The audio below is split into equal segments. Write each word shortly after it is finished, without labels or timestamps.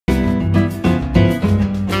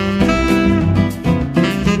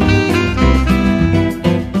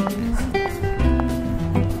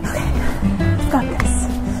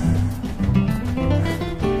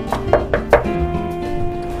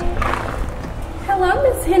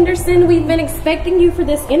Miss Henderson. We've been expecting you for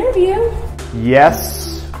this interview.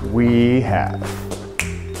 Yes, we have.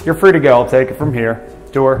 You're free to go. I'll take it from here.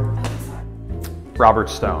 Door.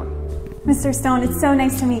 Robert Stone. Mr. Stone, it's so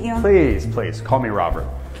nice to meet you. Please, please, call me Robert.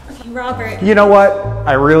 Okay, Robert. You know what?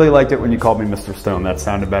 I really liked it when you called me Mr. Stone. That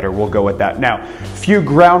sounded better. We'll go with that. Now, few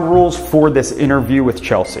ground rules for this interview with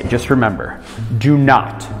Chelsea. Just remember, do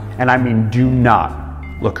not, and I mean do not,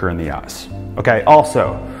 look her in the eyes. Okay,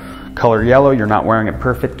 also, color yellow, you're not wearing it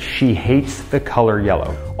perfect. She hates the color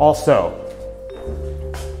yellow. Also,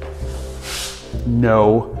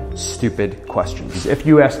 no stupid questions. If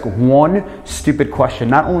you ask one stupid question,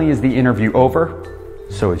 not only is the interview over,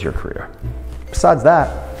 so is your career. Besides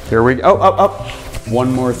that, here we go. Oh.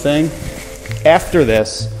 One more thing. After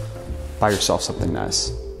this, buy yourself something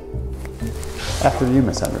nice. After you,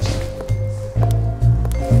 Miss Henderson.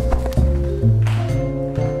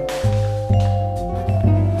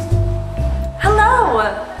 Hello!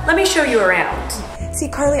 Let me show you around. See,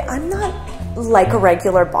 Carly, I'm not like a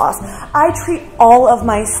regular boss. I treat all of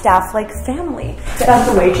my staff like family. Get out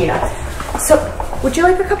of the way, Gina. So, would you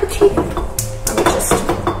like a cup of tea? Let me just...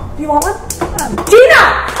 You want one?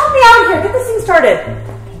 Gina! Help me out here! Get this thing started!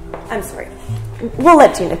 I'm sorry. We'll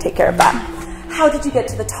let Gina take care of that. How did you get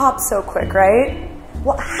to the top so quick, right?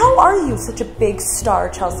 Well, how are you such a big star,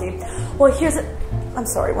 Chelsea? Well, here's a... I'm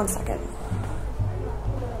sorry, one second.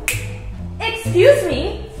 Excuse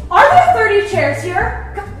me? Are there 30 chairs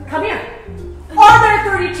here? Come here. Are there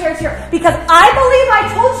 30 chairs here? Because I believe I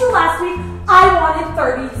told you last week I wanted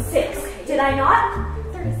 36. Did I not?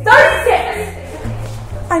 36!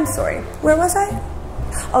 I'm sorry. Where was I?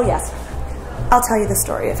 Oh, yes. I'll tell you the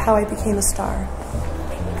story of how I became a star.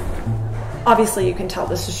 Obviously, you can tell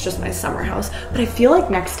this is just my summer house, but I feel like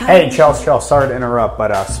next time... Hey, Chelsea, sorry to interrupt,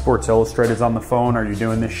 but Sports Illustrated's on the phone. Are you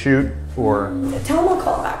doing this shoot, or...? Tell him I'll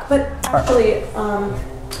call back, but actually,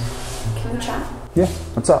 can we chat? Yeah,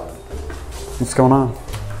 what's up? What's going on?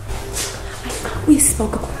 We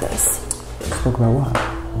spoke about this. Spoke about what?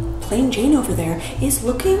 Plain Jane over there is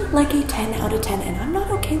looking like a 10 out of 10, and I'm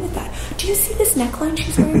not okay with that. Do you see this neckline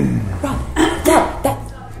she's wearing? Rob, that.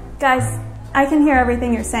 Guys, I can hear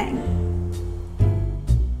everything you're saying.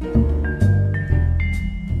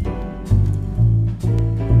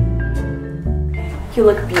 You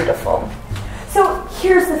look beautiful. So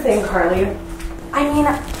here's the thing, Carly. I mean,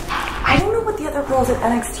 I don't know what the other girls at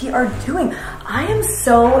NXT are doing. I am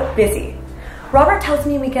so busy. Robert tells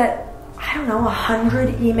me we get, I don't know,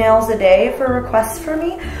 100 emails a day for requests for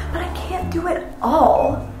me, but I can't do it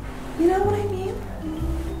all. You know what I mean?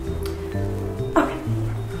 Okay.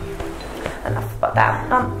 Enough about that.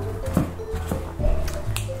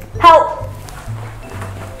 Help!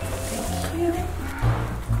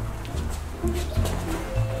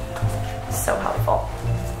 So helpful.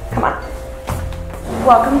 Come on.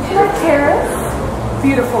 Welcome to our terrace.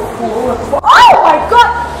 Beautiful pool. Oh my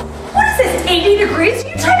god! What is this, 80 degrees? Are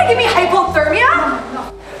you trying to give me hypothermia? No.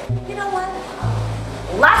 You know what?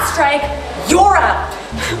 Last strike, you're out.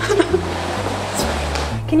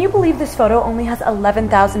 Can you believe this photo only has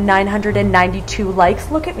 11,992 likes?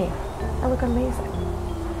 Look at me. I look amazing.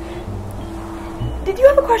 Did you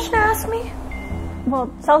have a question to ask me? Well,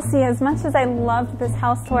 Chelsea, as much as I loved this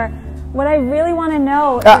house tour, what I really want to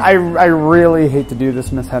know is... I really hate to do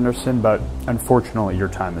this, Miss Henderson, but unfortunately your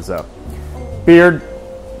time is up. Beard,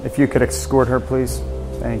 if you could escort her, please.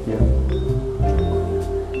 Thank you.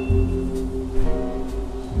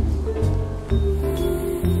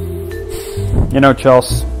 You know,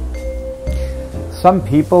 Chelsea, some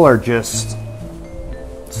people are just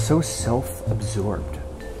so self-absorbed.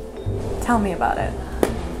 Tell me about it.